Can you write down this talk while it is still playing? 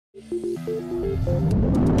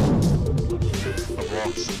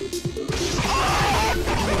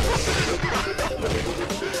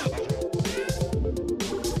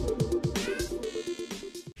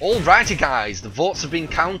Alrighty guys, the votes have been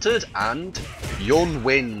counted and Yun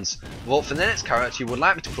wins. Vote for the next character you would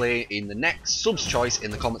like me to play in the next Subschoice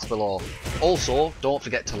in the comments below. Also, don't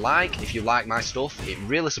forget to like if you like my stuff, it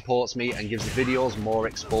really supports me and gives the videos more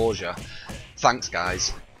exposure. Thanks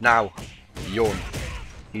guys. Now, Yun.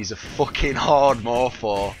 He's a fucking hard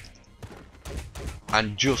morpho.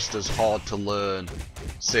 And just as hard to learn.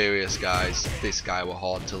 Serious guys, this guy were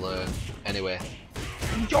hard to learn. Anyway,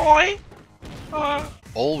 enjoy!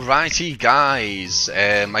 Alrighty guys,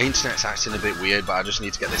 my internet's acting a bit weird, but I just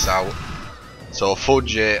need to get this out. So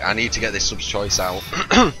fudge it, I need to get this Subschoice out.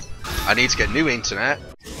 I need to get new internet.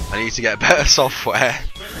 I need to get better software.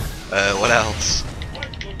 What else?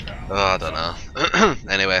 Oh, I don't know.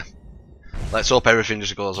 Anyway, let's hope everything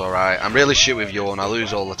just goes alright. I'm really shit with Yun, I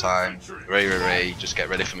lose all the time. Ray, just get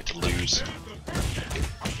ready for me to lose.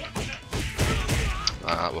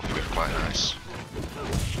 That will be quite nice.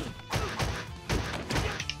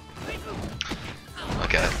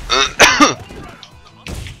 Okay.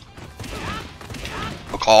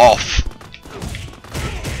 Fuck off!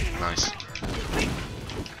 Nice.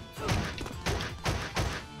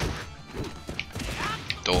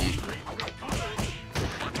 Dumb.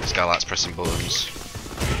 This guy likes pressing buttons.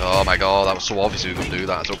 Oh my god, that was so obvious we were going to do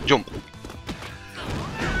that. So, jump!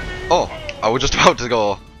 Oh, I was just about to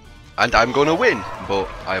go, and I'm going to win, but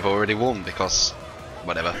I've already won because,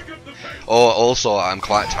 whatever. Oh, also, I'm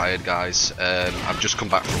quite tired, guys. I've just come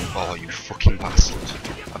back from. Oh, you fucking bastard!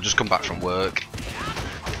 I've just come back from work.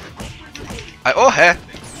 Oh, hey!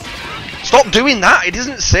 Stop doing that! It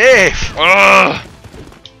isn't safe. Ugh.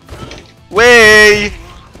 Way!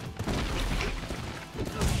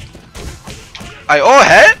 Oh,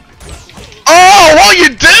 hey! Oh, what are you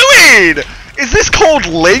doing? Is this called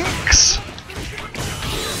Lynx?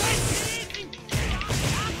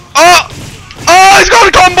 Oh! Oh, he's got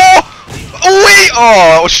a combo! Wait!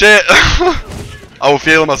 Oh, shit. I was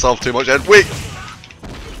feeling myself too much then. Wait!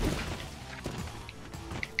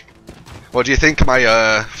 What do you think of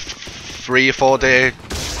my 3 or 4 day...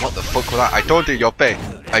 What the fuck was that? I don't do your pay.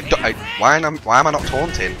 Why am I not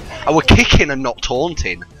taunting? I was kicking and not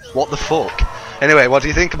taunting. What the fuck? Anyway, what do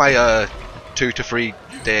you think of my 2 to 3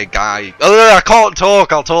 day guy? Oh, I can't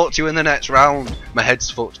talk. I'll talk to you in the next round. My head's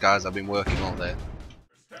fucked, guys. I've been working all day.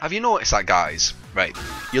 Have you noticed that, guys? Right,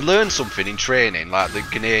 you learn something in training, like the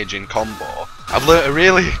Canadian combo. I've learnt a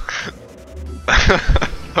really...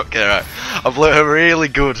 okay, right. I've learnt a really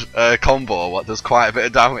good combo, what does quite a bit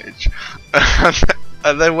of damage.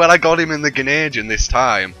 And then when I got him in the Canadian this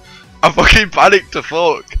time, I fucking panicked to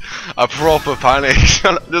fuck. I proper panicked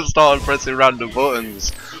and I just started pressing random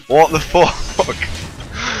buttons. What the fuck?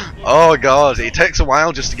 Oh god, it takes a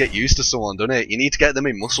while just to get used to someone, doesn't it? You need to get them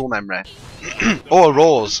in muscle memory. Oh, a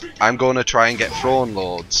Rose. I'm going to try and get thrown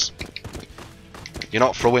loads. You're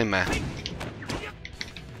not throwing me.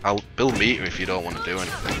 I'll build meter if you don't want to do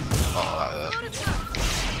anything. Oh, that hurt.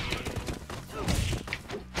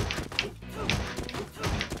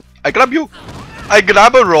 I grab you! I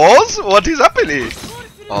grab a Rose? What is happening?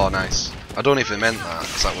 Oh, nice. I don't even meant that,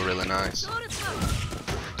 because that were really nice.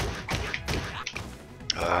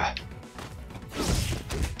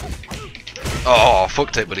 Oh,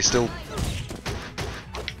 fucked it, but he's still...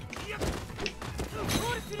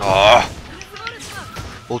 Oh!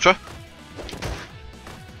 Ultra?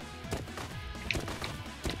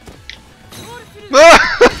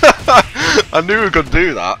 I knew we could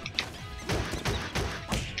do that.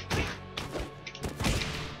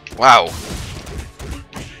 Wow.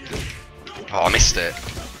 Oh, I missed it.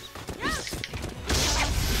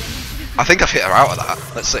 I think I've hit her out of that.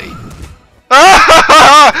 Let's see.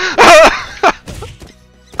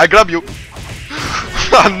 I grab you.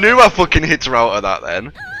 I knew I fucking hit her out of that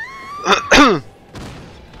then.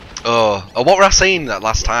 Oh, what were I saying that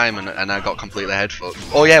last time and I got completely head fucked?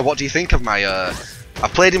 Oh yeah, what do you think of my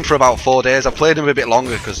I've played him for about 4 days. I've played him a bit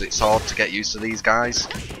longer because it's hard to get used to these guys.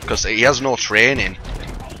 Because he has no training.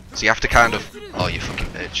 So you have to kind of... Oh, you fucking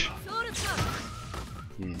bitch.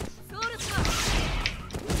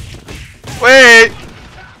 Wait!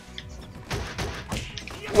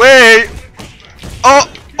 Wait! Oh!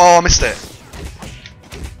 Oh, I missed it.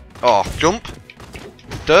 Oh, jump.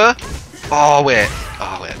 Duh. Oh, wait.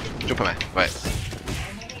 Oh, wait. Jump on me. Wait.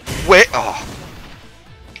 Wait. Oh.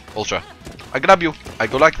 Ultra. I grab you. I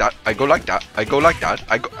go like that. I go like that. I go like that.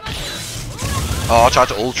 I go... Oh, I tried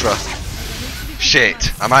to ultra.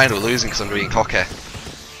 Shit. I might end up losing because I'm being cocky.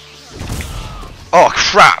 Oh,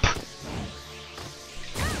 crap.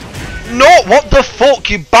 No, what the fuck,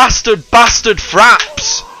 you bastard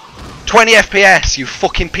fraps! 20 FPS, you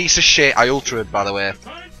fucking piece of shit. I ultraed, by the way.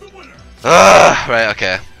 Ugh, right,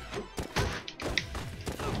 okay.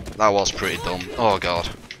 That was pretty dumb. Oh god.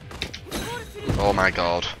 Oh my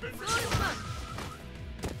god.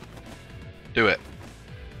 Do it.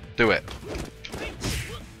 Do it.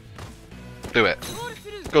 Do it.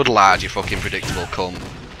 Good lad, you fucking predictable cunt.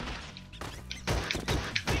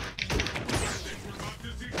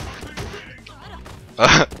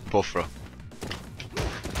 Buffro.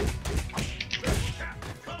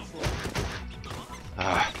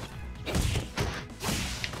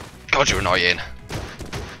 God, you're annoying.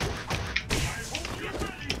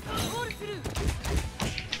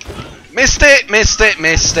 Missed it, missed it,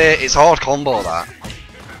 missed it. It's hard combo, that.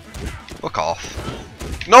 Fuck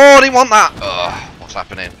off. No, I didn't want that. Ugh, what's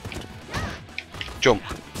happening? Jump.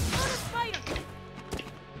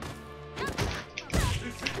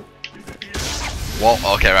 What?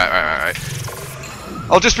 Okay, right.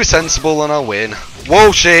 I'll just be sensible and I'll win.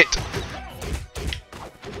 Whoa, shit!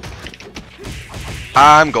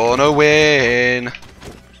 I'm gonna win!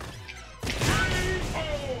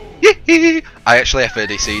 I actually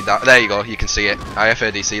FADC'd that. There you go, you can see it. I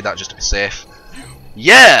FADC'd that just to be safe.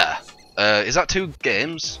 Yeah! Is that 2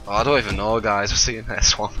 games? Oh, I don't even know, guys. We're seeing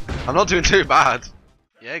this one. I'm not doing too bad.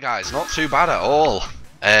 Yeah, guys, not too bad at all.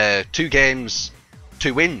 2 games,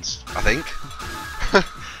 2 wins, I think.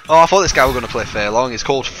 Oh, I thought this guy was going to play Fei Long. It's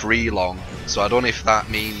called Free Long, so I don't know if that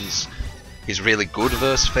means he's really good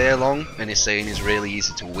versus Fei Long, and he's saying he's really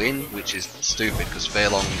easy to win, which is stupid because Fei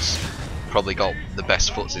Long's probably got the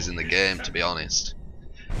best footsies in the game, to be honest.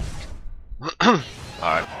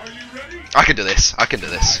 Alright. I can do this. I can do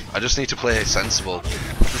this. I just need to play sensible.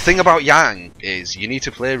 The thing about Yang is you need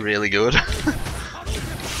to play really good.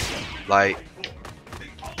 Like...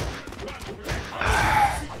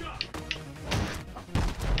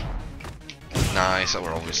 Nice, that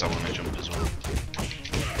were obvious. I want to jump as well.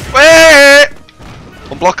 Wait!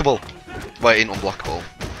 Unblockable. Wait, it ain't unblockable.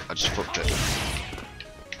 I just fucked it.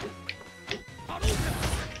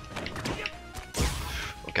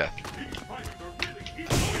 Okay.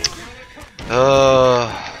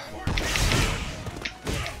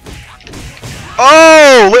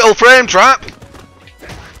 Oh, little frame trap.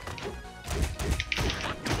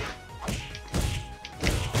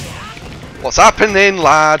 What's happening,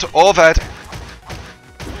 lad? Overhead.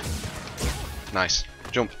 Nice.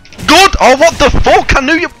 Jump. Good! Oh, what the fuck? I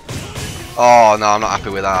knew you... Oh, no, I'm not happy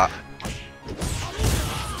with that.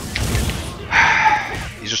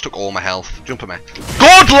 He just took all my health. Jump at me.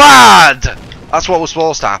 Good, lad! That's what was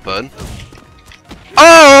supposed to happen.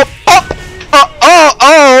 Oh! Up!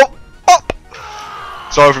 Oh! Up!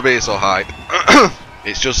 Sorry for being so hype.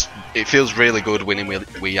 It's just... It feels really good winning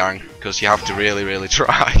with Yang. Because you have to really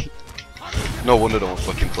try. No wonder no one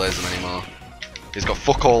fucking plays him anymore. He's got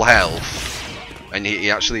fuck all health. And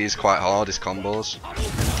he actually is quite hard, his combos.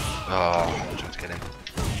 Oh, I'm trying to get him.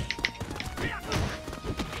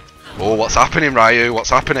 Oh, what's happening, Ryu? What's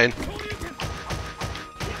happening?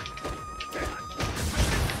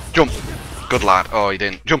 Jump. Good lad. Oh, he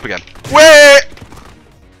didn't. Jump again. Wait!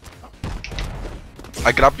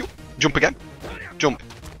 I grab you. Jump again. Jump.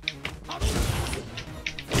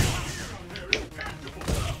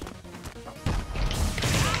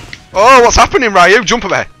 Oh, what's happening, Ryu? Jump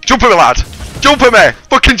at me. Jump at me, lad. Jump at me!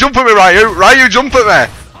 Fucking jump at me, Ryu! Ryu, jump at me!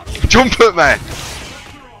 Jump at me!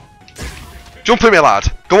 Jump at me,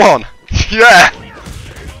 lad! Go on! Yeah!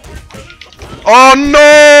 Oh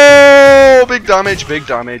no! Big damage, big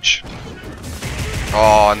damage.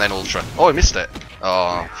 Oh, and then ultra. Oh, I missed it.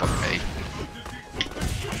 Oh, fuck me.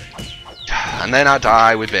 And then I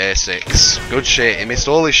die with basics. Good shit. He missed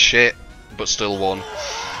all his shit, but still won.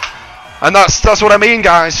 And that's what I mean,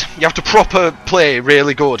 guys. You have to proper play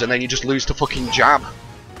really good, and then you just lose to fucking jab.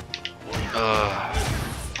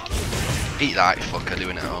 Eat that, you fucker,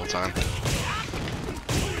 doing it all the time.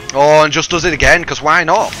 Oh, and just does it again, because why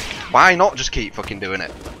not? Why not just keep fucking doing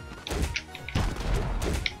it?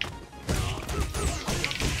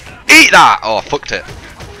 Eat that! Oh, fucked it.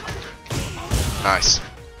 Nice.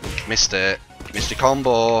 Missed it. Missed your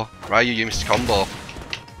combo. Ryu, you missed your combo.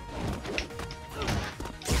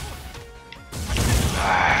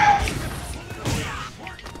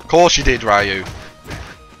 Of course you did, Ryu.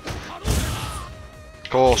 Of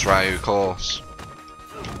course, Ryu, of course.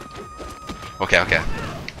 Okay, okay.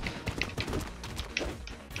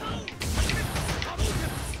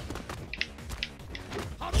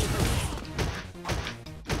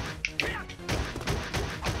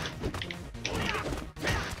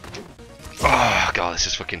 Oh god, this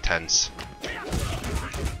is fucking tense.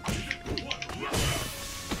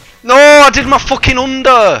 No! I did my fucking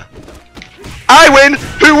under! I win!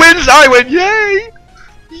 Who wins? I win! Yay!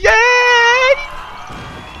 Yay!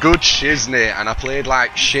 Good shiznit, and I played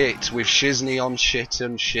like shit with shiznit on shit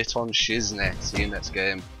and shit on shiznit. See you next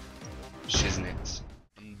game. Shiznit.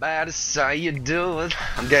 I'm bad as how you doing.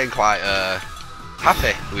 I'm getting quite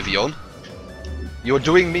happy with Yun. You're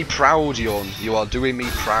doing me proud, Yun. You are doing me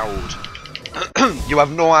proud. You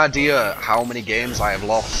have no idea how many games I have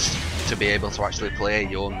lost to be able to actually play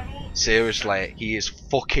Yun. Seriously, he is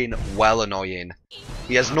fucking well annoying.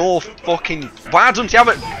 He has no fucking... Why don't you have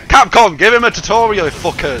it? Capcom, give him a tutorial, you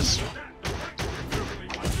fuckers!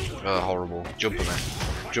 Oh, horrible. Jump at me.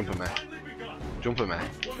 Jump at me. Jump at me.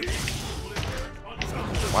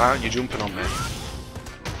 Why aren't you jumping on me?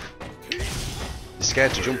 You're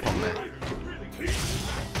scared to jump on me.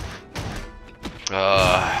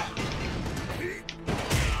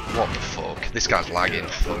 What the fuck? This guy's lagging,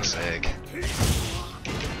 for fuck's sake.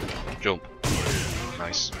 Jump.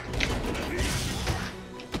 Nice.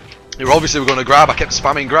 You were obviously going to grab. I kept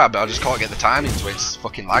spamming grab, but I just can't get the timing to it. It's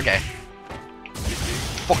fucking laggy.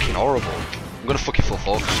 Fucking horrible. I'm going to fucking full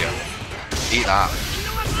focus you. Eat that.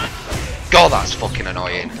 God, that's fucking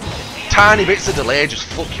annoying. Tiny bits of delay just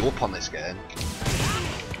fuck you up on this game.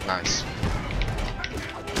 Nice.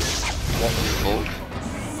 What the fuck?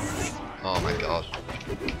 Oh my god.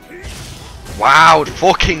 Wow,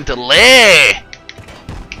 fucking delay!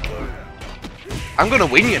 I'm gonna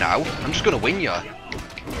win you now. I'm just gonna win you.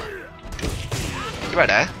 You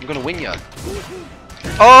ready? I'm gonna win you.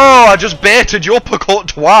 Oh, I just baited your uppercut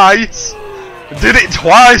twice. Did it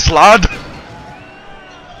twice, lad.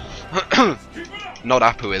 Not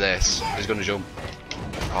happy with this. He's gonna jump.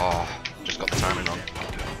 Oh, just got the timing wrong.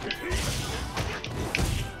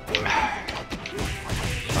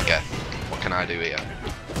 Okay, what can I do here?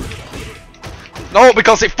 No,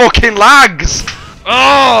 because it fucking lags!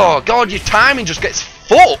 Oh, God, your timing just gets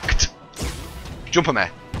fucked! Jump at me.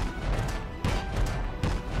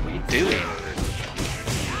 What are you doing?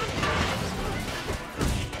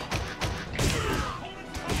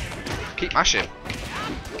 Keep mashing.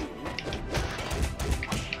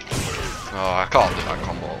 Oh, I can't do that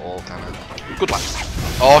combo at all, can I? Good luck.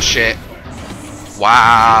 Oh, shit.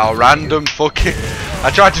 Wow, random fucking...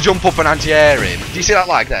 I tried to jump up and anti-air him. Do you see that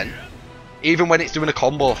lag then? Even when it's doing a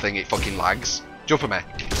combo thing, it fucking lags. Jump at me.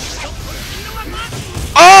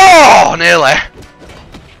 Oh, nearly.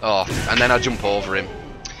 Oh, and then I jump over him.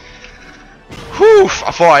 Whew,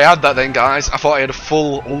 I thought I had that then, guys. I thought I had a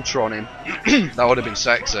full ultra on him. That would have been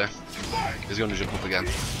sexy. He's going to jump up again.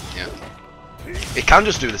 Yeah. It can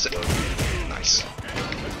just do this. Nice.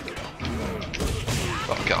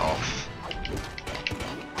 Fuck it off.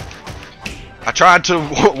 I tried to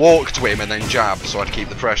walk to him and then jab so I'd keep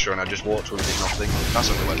the pressure, and I just walked to him and did nothing. That's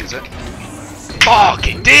not the way, is it? Fuck,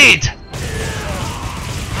 it did!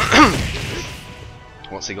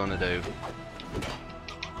 What's he gonna do?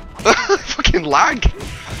 Fucking lag!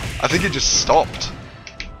 I think it just stopped.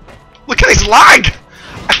 Look at his lag!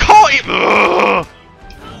 I can't even...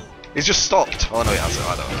 He's just stopped. Oh no, he hasn't.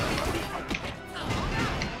 I don't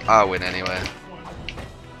know. I win anyway.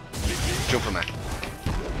 Jump for me.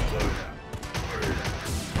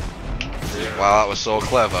 Wow, that was so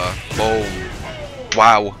clever. Boom.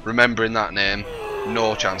 Wow, remembering that name.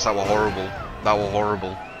 No chance, that was horrible. That was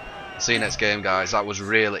horrible. See you next game, guys. That was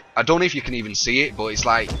really... I don't know if you can even see it, but it's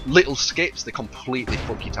like little skips that completely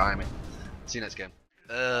fuck your timing. See you next game.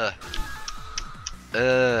 Can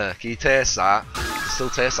you taste that? I can still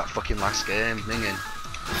taste that fucking last game. Minging.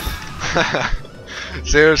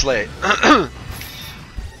 Seriously.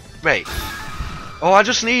 Wait. Oh, I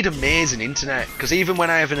just need amazing internet, because even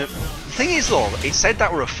when I have the thing is though, it said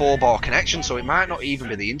that we're a 4-bar connection, so it might not even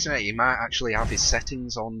be the internet. You might actually have his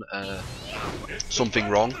settings on something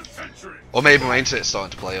wrong, or maybe my internet's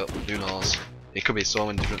starting to play up. Who knows? It could be so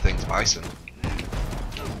many different things. Bison.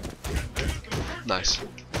 Nice.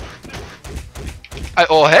 I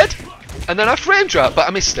overhead, and then I frame trap, but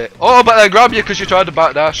I missed it. Oh, but I grab you because you tried to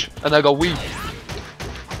backdash, and I go wee.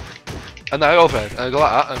 And then I overhead, and I go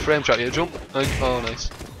like that, and frame trap you, jump, and, oh nice.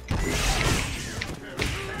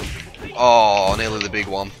 Oh, nearly the big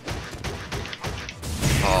one.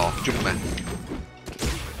 Oh, jump at me.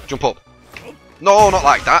 Jump up. No, not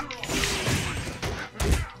like that.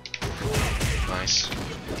 Nice.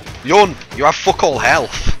 Yun, you have fuck all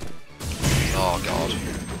health. Oh god.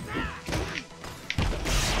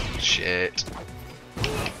 Shit.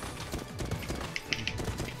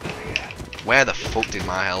 Where the fuck did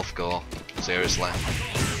my health go? Seriously.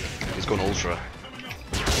 He's going ultra.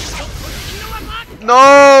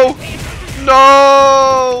 No!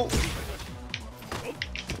 No!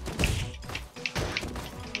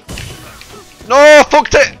 No,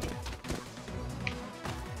 fucked it!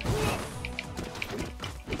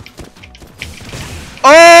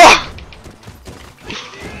 Oh!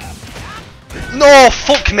 No,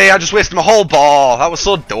 fuck me, I just wasted my whole bar. That was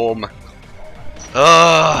so dumb.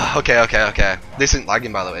 Okay. This isn't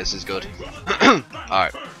lagging, by the way, this is good.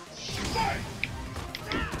 Alright.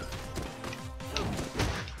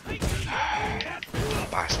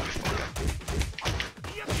 Bison, fucker.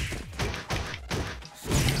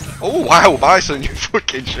 Oh wow, Bison, you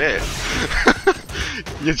fucking shit.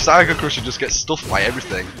 Your Psycho Crusher just gets stuffed by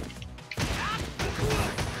everything.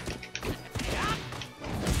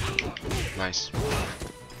 Nice.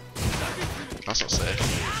 That's not safe.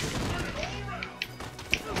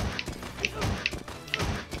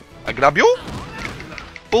 I grab you?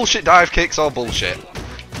 Bullshit dive kicks or bullshit?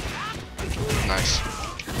 Nice.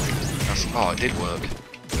 That's, oh, it did work.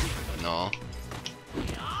 No.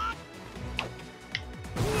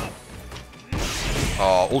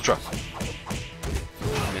 Oh, ultra.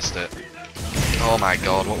 Missed it. Oh my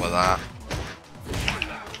god, what was that?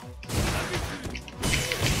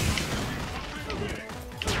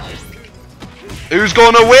 Who's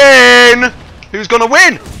gonna win? Who's gonna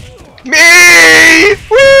win? Me!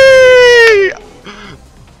 Whee!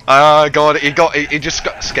 God, he just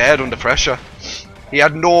got scared under pressure. He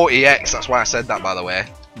had no EX, that's why I said that, by the way.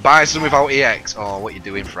 Bison without EX. Oh, what are you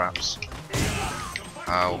doing, Fraps?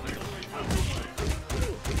 Ow.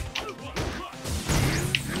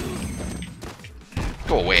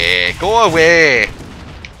 Go away, go away!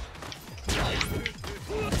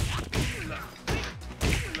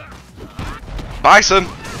 Bison!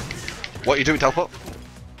 What are you doing, teleport?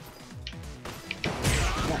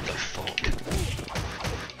 What the fuck?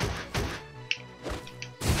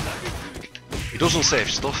 He does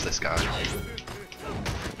unsafe stuff, this guy.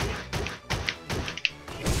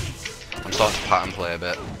 I'm starting to pattern play a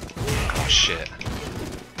bit. Oh shit.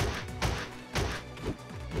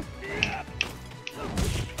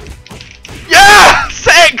 Yeah!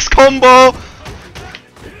 Sex combo!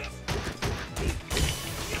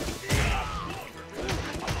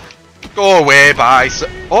 Go away,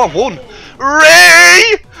 Bison. Oh, I've won.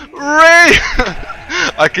 Ray! Ray!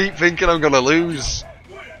 I keep thinking I'm gonna lose.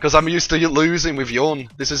 Because I'm used to losing with Yun.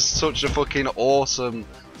 This is such a fucking awesome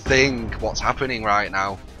thing, what's happening right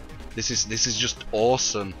now. This is just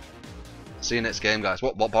awesome. See you next game, guys.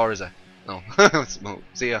 What bar is it? No. No.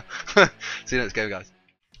 See ya. See you next game, guys.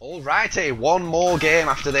 Alrighty, one more game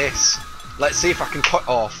after this. Let's see if I can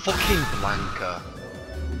oh, fucking Blanka.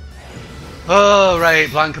 Oh, right,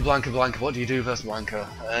 Blanka. What do you do versus Blanka?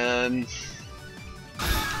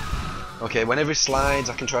 Okay, whenever he slides,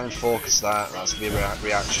 I can try and focus that. That's gonna be a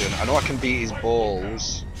reaction. I know I can beat his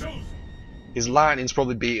balls. His lightning's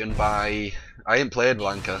probably beaten by... I ain't played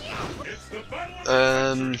Blanka.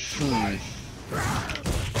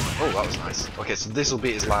 Oh, that was nice. Okay, so this will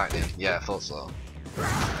beat his lightning. Yeah, I thought so.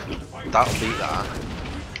 That'll beat that.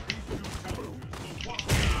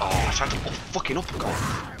 Oh, I tried to fucking uppercut.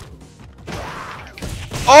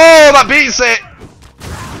 Oh, that beats it!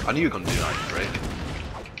 I knew you were gonna do that, you prick.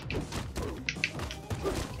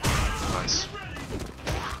 Nice.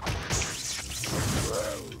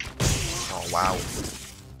 Oh, wow.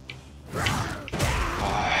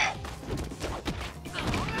 Oh.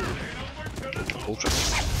 Ultra.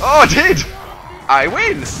 Oh, I did! I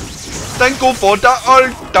win! Then go for the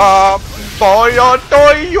ulta! Fire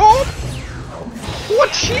doyo!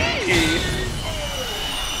 What he?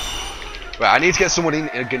 Right, I need to get someone in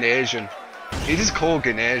a Ghanesian. It is called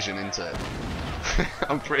Ghanesian, isn't it?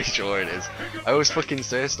 I'm pretty sure it is. I always fucking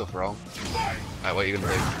say stuff wrong. Right, what are you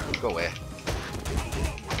gonna do? Go away.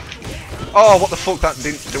 Oh, what the fuck? That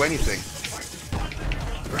didn't do anything.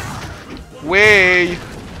 Way!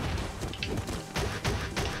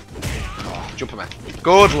 Oh, jump a man.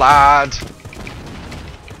 Good lad!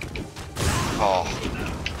 Oh.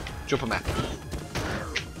 Jump a man.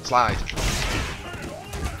 Slide.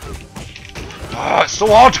 Oh, it's so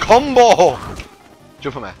hard to combo!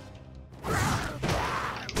 Jump a man.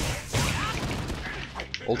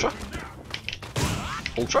 Ultra?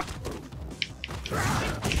 Ultra?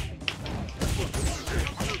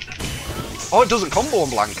 Oh, it doesn't combo on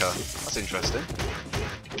Blanka. That's interesting.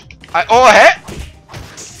 Oh, hey!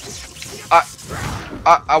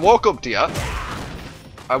 I woke up, dear.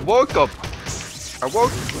 I woke up. I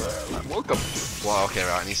woke up. Well, okay,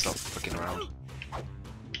 right, I need to stop fucking around.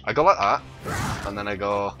 I go like that, and then I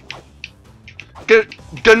go...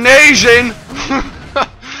 Ghanesian!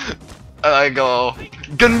 And I go...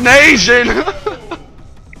 Ghanesian!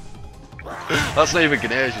 That's not even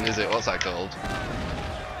Ghanesian, is it? What's that called?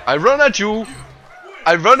 I run at you!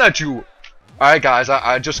 I run at you! Alright guys,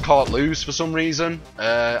 I just caught loose for some reason.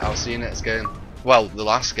 I'll see you next game. Well, the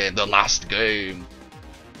last game.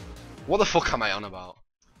 What the fuck am I on about?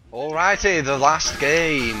 Alrighty, the last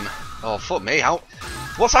game. Oh fuck me,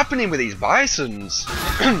 what's happening with these Bisons?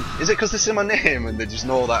 Is it because they see my name and they just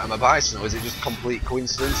know that I'm a Bison, or is it just complete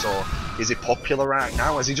coincidence, or is it popular right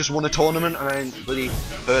now? Has he just won a tournament and I ain't really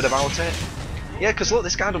heard about it? Yeah, because look,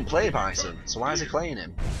 this guy don't play Bison, so why is he playing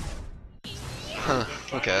him? Huh,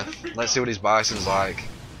 okay, let's see what his Bison's like.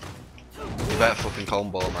 You better fucking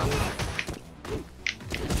combo, man.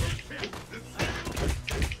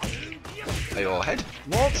 Hey, your head?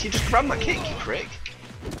 What? You just grabbed my kick, you prick.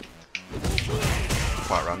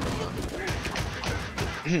 Quite random though.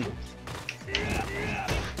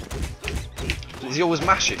 Does he always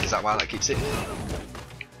mash it? Is that why that keeps hitting him?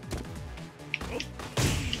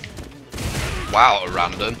 Wow,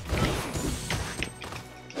 random.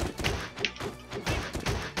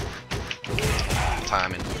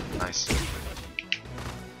 Timing, nice.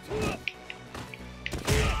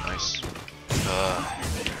 Nice.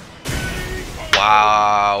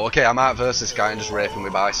 Wow, okay, I might verse this guy and just rape him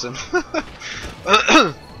with Bison.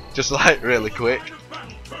 Just like really quick.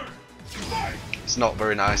 It's not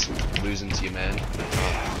very nice losing to your main.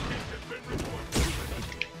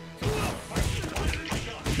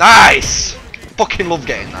 Nice! Fucking love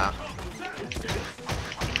getting that.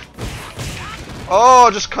 Oh,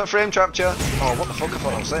 just frame trapped you. Oh, what the fuck? I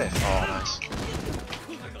thought I was safe. Oh, nice.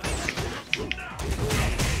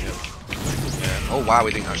 Yep. Yeah. Oh wow,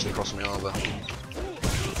 he didn't actually cross me over.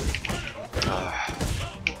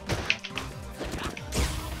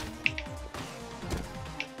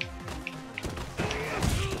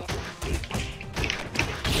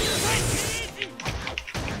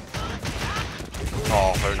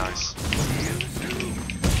 Oh, very nice.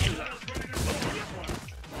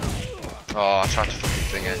 Oh, I tried to fucking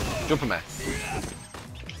thing it. Jump on me.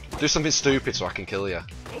 Do something stupid so I can kill you.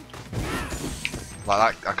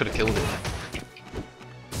 Like that, I could have killed him.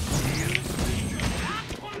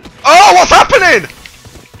 Oh, what's happening?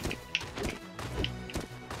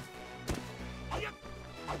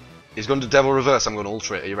 He's going to devil reverse, I'm going to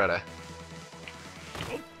ultra it. Are you ready?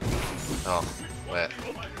 Oh, wait.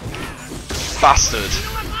 Bastard.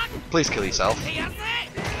 Please kill yourself.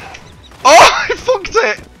 Oh, I fucked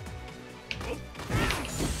it!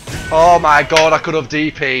 Oh my god, I could have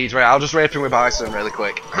DP'd. Right, I'll just rape him with Bison really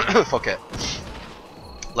quick. Fuck it.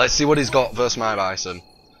 Let's see what he's got versus my Bison.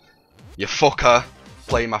 You fucker.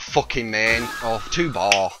 Playing my fucking main. Oh,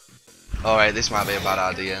 2-bar. Alright, this might be a bad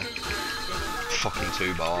idea. Fucking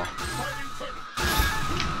 2-bar.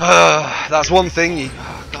 That's one thing.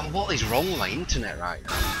 Oh god, what is wrong with my internet right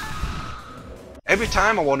now? Every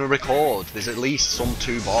time I want to record, there's at least some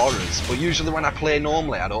 2-barers. But usually when I play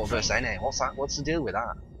normally, I don't verse any. What's that? What's the deal with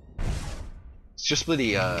that? It's just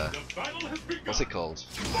bloody, what's it called?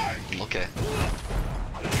 Lucky.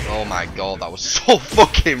 Oh my god, that was so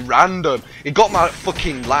fucking random. He got my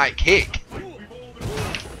fucking light kick.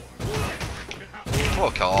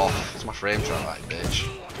 Fuck off. It's my frame trap, that bitch.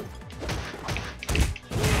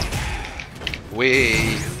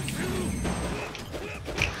 Wee.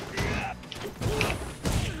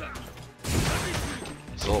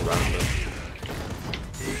 So random.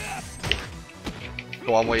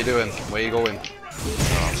 Go on, what are you doing? Where are you going?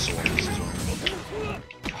 Oh, I'm so on this as well.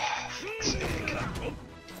 Oh, fuck's sake.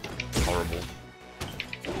 Horrible.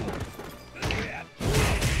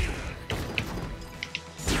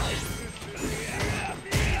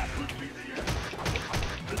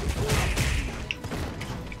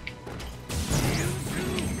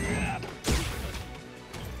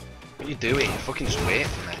 What are you doing? Fucking just wait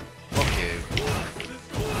for me. Fuck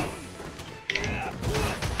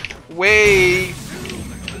you. Wait!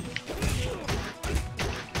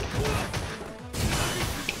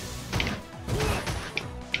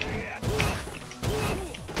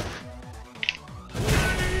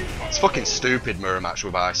 It's fucking stupid mirror match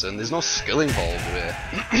with Bison. There's no skill involved with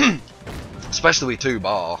it. Especially with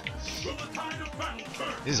 2-bar.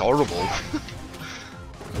 This is horrible.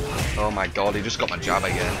 Oh my god, he just got my jab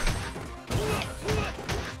again.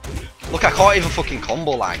 Look, I can't even fucking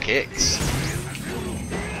combo like kicks.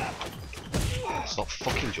 Stop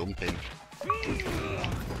fucking jumping.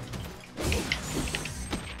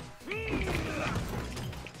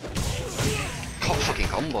 Can't fucking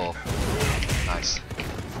combo. Nice.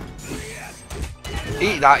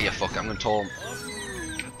 Eat that, you fucker. I'm gonna taunt.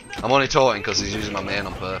 I'm only taunting because he's using my main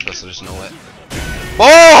on purpose, I just know it.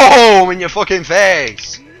 Boom! In your fucking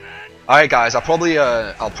face! Alright guys, I'll probably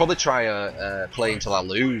try play until I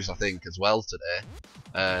lose, I think, as well today.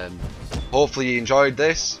 Hopefully you enjoyed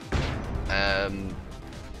this.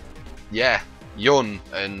 Yeah, Yun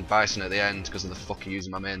and Bison at the end because of the fucking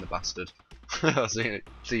using my main, the bastard. I'll see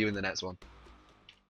you in the next one.